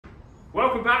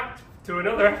Welcome back to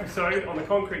another episode on the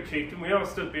Concrete Chieftain. We are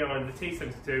stood behind the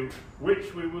T72,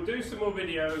 which we will do some more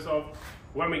videos of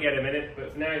when we get a minute,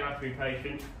 but for now you'll have to be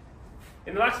patient.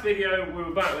 In the last video we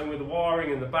were battling with the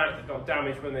wiring in the back that got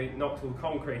damaged when they knocked all the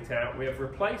concrete out. We have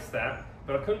replaced that,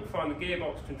 but I couldn't find the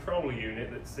gearbox controller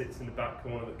unit that sits in the back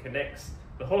corner that connects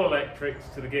the whole electrics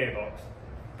to the gearbox.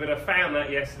 But I found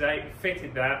that yesterday,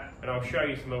 fitted that, and I'll show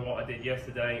you some of what I did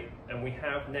yesterday, and we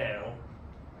have now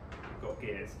got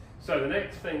gears. So the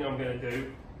next thing I'm going to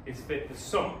do is fit the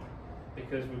sump,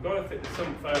 because we've got to fit the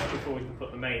sump first before we can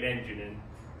put the main engine in.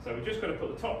 So we're just going to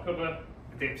put the top cover,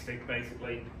 the dipstick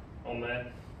basically, on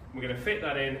there. We're going to fit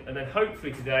that in, and then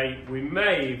hopefully today we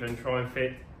may even try and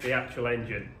fit the actual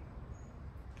engine.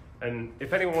 And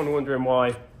if anyone wondering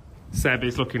why Seb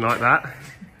is looking like that,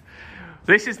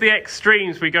 this is the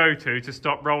extremes we go to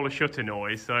stop roller shutter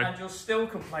noise. So. And you'll still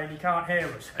complain you can't hear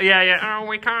us. Yeah. Oh,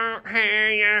 we can't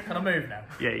hear you. Can I move now?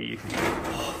 Yeah, you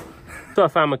can. So I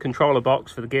found my controller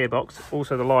box for the gearbox,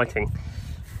 also the lighting.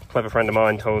 A clever friend of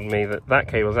mine told me that that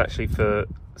cable is actually for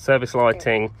service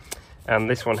lighting, and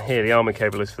this one here, the army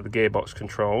cable, is for the gearbox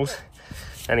controls.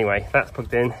 Anyway, that's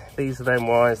plugged in. These are then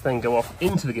wires, then go off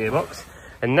into the gearbox.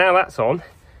 And now that's on,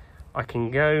 I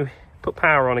can go put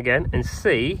power on again and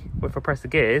see if I press the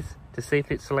gears to see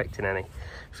if it's selecting any.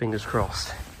 Fingers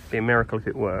crossed. Be a miracle if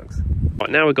it works. Right,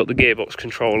 now we've got the gearbox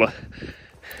controller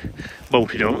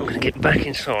bolted on. I'm going to get back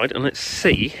inside and let's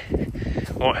see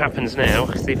what happens now.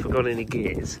 See if we've got any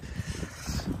gears.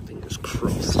 Fingers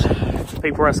crossed.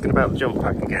 People are asking about the jump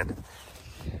pack again.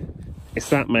 It's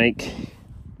that make.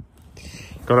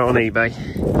 Got it on eBay.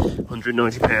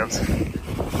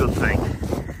 £190. Good thing.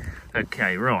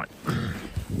 Okay, right.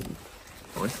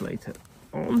 Isolator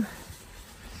on,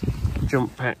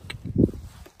 jump pack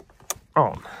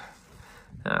on.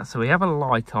 So we have a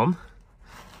light on.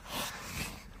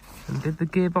 And did the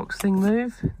gearbox thing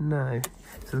move? No.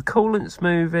 So the coolant's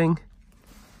moving.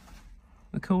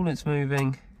 The coolant's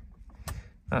moving.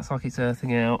 That's like it's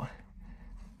earthing out.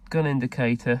 Gun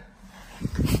indicator.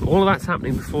 All of that's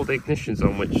happening before the ignition's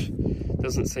on, which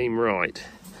doesn't seem right.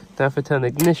 Now if I turn the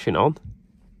ignition on,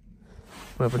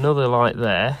 we have another light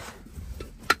there.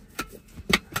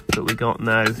 But we got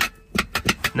no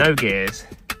gears,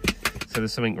 so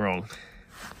there's something wrong.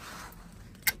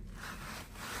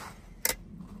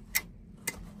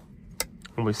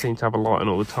 And we seem to have a light on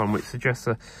all the time, which suggests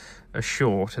a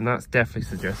short, and that's definitely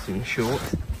suggesting a short.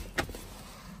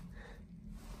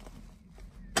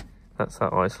 That's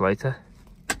that isolator.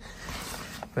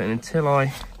 But until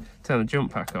I turn the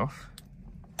jump pack off,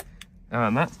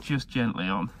 and that's just gently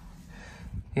on.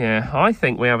 Yeah, I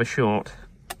think we have a short.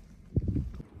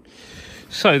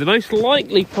 So the most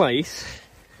likely place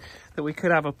that we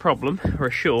could have a problem, or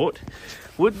a short,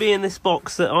 would be in this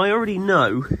box that I already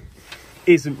know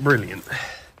isn't brilliant.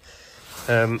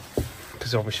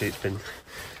 Because obviously it's been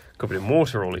covered in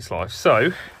water all its life.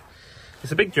 So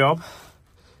it's a big job,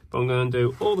 but I'm going to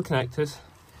do all the connectors,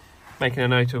 making a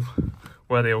note of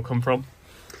where they all come from,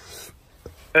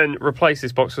 and replace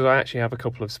this box because I actually have a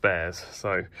couple of spares.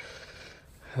 So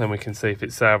then we can see if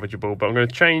it's salvageable. But I'm going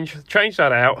to change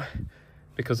that out,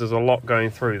 because there's a lot going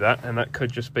through that, and that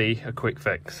could just be a quick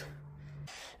fix.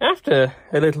 After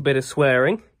a little bit of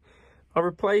swearing, I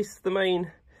replaced the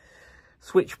main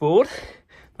switchboard.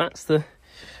 That's the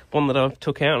one that I've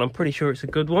took out, and I'm pretty sure it's a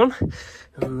good one.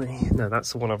 And no,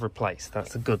 that's the one I've replaced.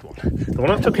 That's a good one. The one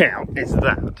I took out is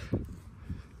that.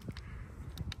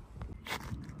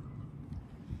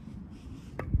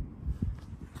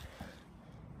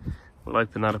 We'll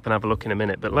open that up and have a look in a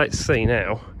minute, but let's see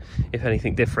now if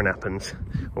anything different happens,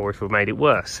 or if we've made it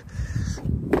worse.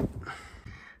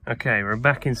 Okay, we're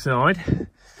back inside.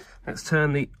 Let's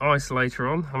turn the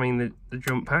isolator on, I mean the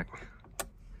jump pack.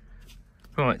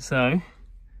 Right, so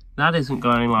that isn't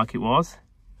going like it was.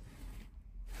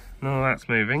 No, that's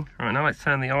moving. Right, now let's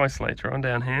turn the isolator on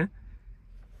down here.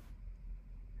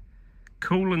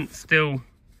 Coolant still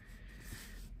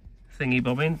thingy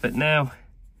bobbing, but now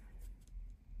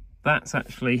that's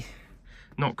actually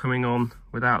not coming on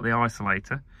without the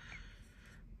isolator.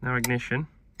 No ignition.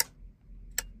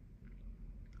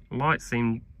 Lights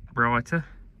seem brighter.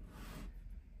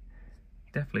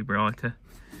 Definitely brighter.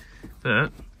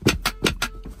 But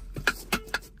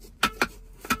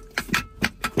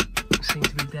seem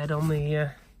to be dead on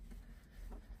the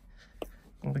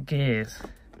gears.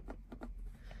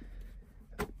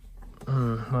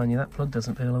 Mind you, that plug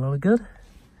doesn't feel a lot of good.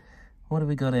 What have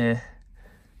we got here?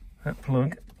 That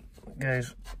plug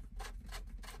goes,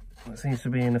 it seems to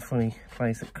be in a funny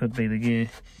place. It could be the gear.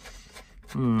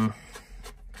 The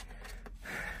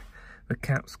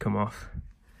cap's come off.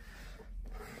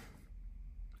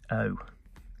 O.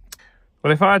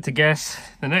 Well, if I had to guess,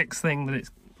 the next thing that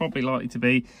it's probably likely to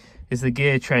be is the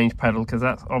gear change pedal, because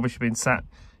that's obviously been sat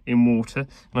in water,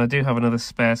 and I do have another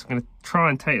spare, so I'm going to try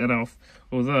and take that off,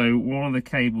 although one of the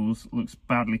cables looks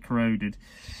badly corroded.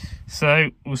 So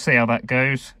we'll see how that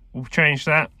goes. We'll change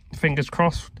that, fingers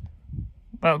crossed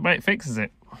that mate fixes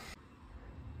it.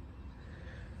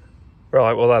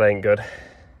 Right, well that ain't good.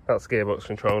 That's the gearbox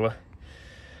controller,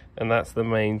 and that's the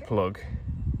main plug.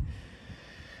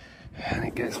 And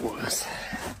it gets worse,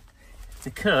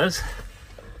 because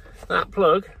that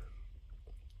plug,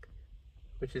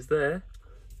 which is there,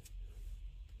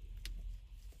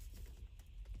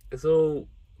 is all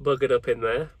buggered up in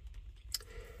there,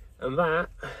 and that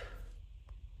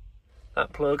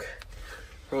plug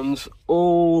runs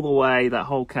all the way, that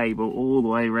whole cable all the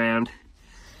way around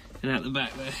and out the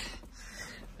back there,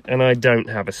 and I don't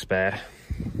have a spare.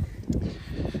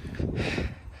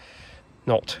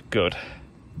 Not good.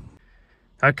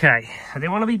 Okay, I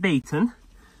didn't want to be beaten,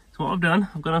 so what I've done,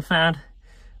 I've gone and found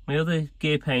my other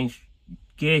gear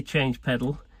change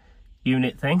pedal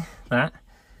unit thing, that,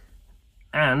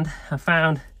 and I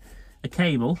found a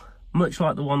cable much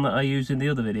like the one that I used in the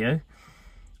other video,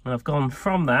 and I've gone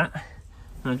from that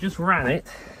and I've just ran it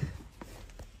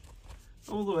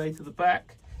all the way to the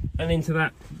back and into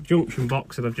that junction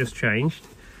box that I've just changed.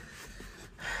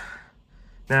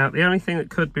 Now, the only thing that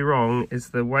could be wrong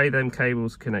is the way them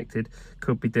cables are connected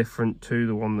could be different to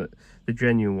the one that the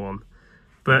genuine one,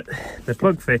 but the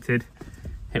plug fitted.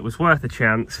 It was worth a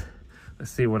chance.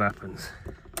 Let's see what happens.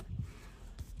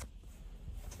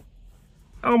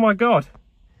 Oh my god,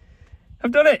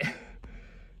 I've done it.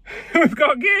 We've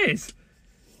got gears.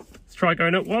 Let's try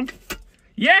going up one.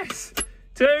 Yes,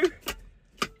 2.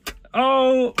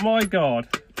 Oh my god,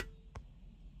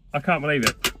 I can't believe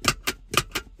it.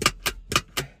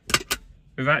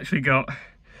 We've actually got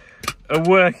a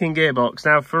working gearbox.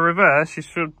 Now for reverse, you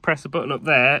should press a button up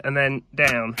there and then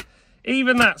down.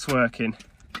 Even that's working.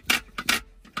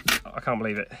 I can't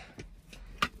believe it.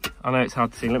 I know it's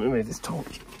hard to see. Let me move this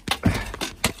torch.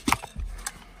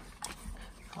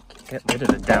 Get rid of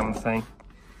the damn thing.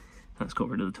 That's got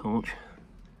rid of the torch.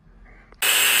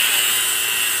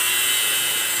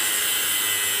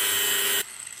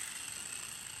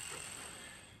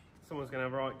 Someone's going to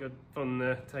have right good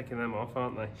fun taking them off,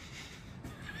 aren't they?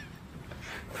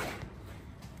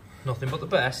 Nothing but the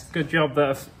best. Good job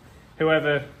that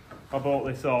whoever I bought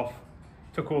this off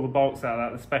took all the bolts out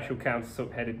of that, the special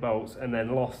countersunk headed bolts, and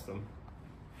then lost them.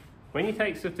 When you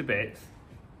take stuff to bits,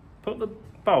 put the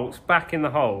bolts back in the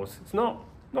holes. It's not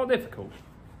difficult.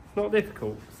 It's not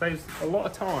difficult. It saves a lot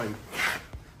of time.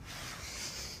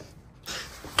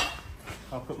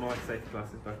 I'll put my safety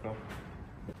glasses back on.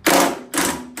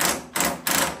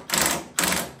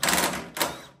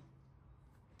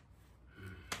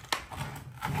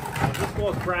 This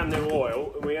was brand new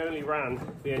oil, and we only ran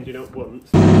the engine up once.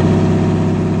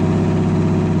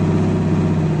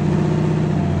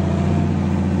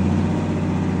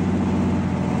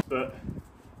 But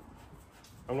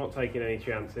I'm not taking any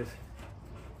chances.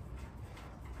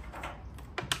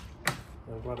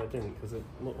 I'm glad I didn't, because it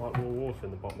looked like more water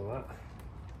in the bottom of that.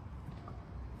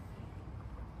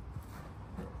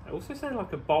 It also sounded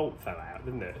like a bolt fell out,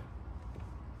 didn't it?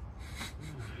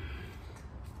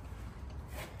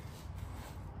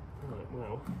 Right,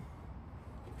 well.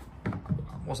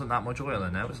 Wasn't that much oil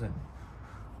in there, was it?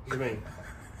 What do you mean?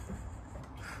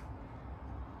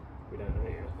 We don't know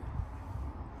yet.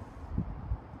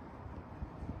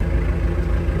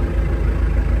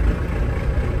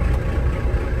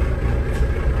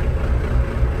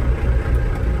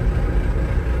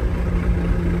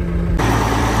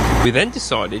 We then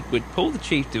decided we'd pull the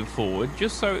Chieftain forward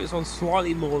just so it was on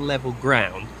slightly more level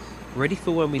ground, ready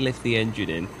for when we lift the engine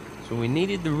in. So we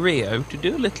needed the Rio to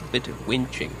do a little bit of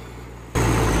winching.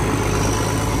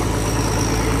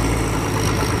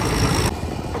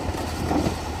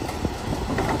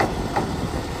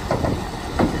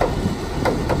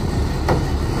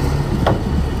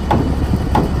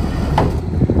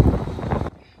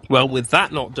 Well, with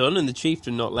that not done and the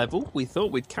Chieftain not level, we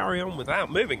thought we'd carry on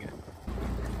without moving it.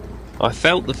 I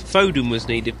felt the Foden was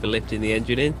needed for lifting the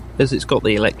engine in, as it's got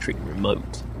the electric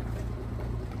remote.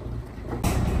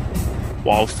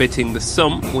 While fitting the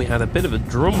sump, we had a bit of a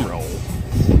drum roll.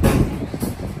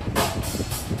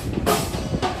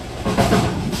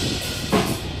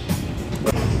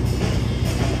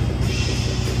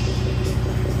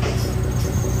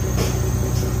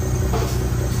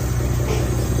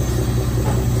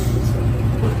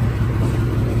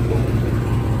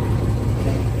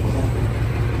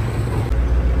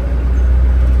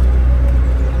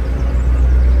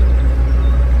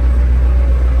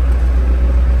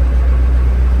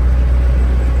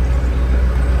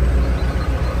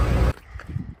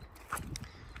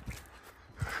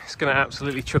 going to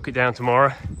absolutely chuck it down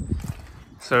tomorrow.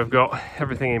 So we've got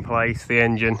everything in place, the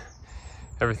engine,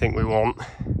 everything we want.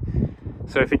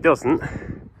 So if it doesn't,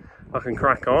 I can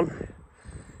crack on.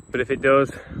 But if it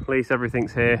does, at least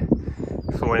everything's here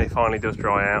for when it finally does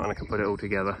dry out and I can put it all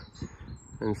together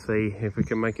and see if we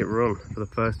can make it run for the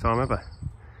first time ever.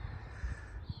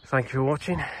 Thank you for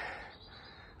watching.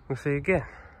 We'll see you again.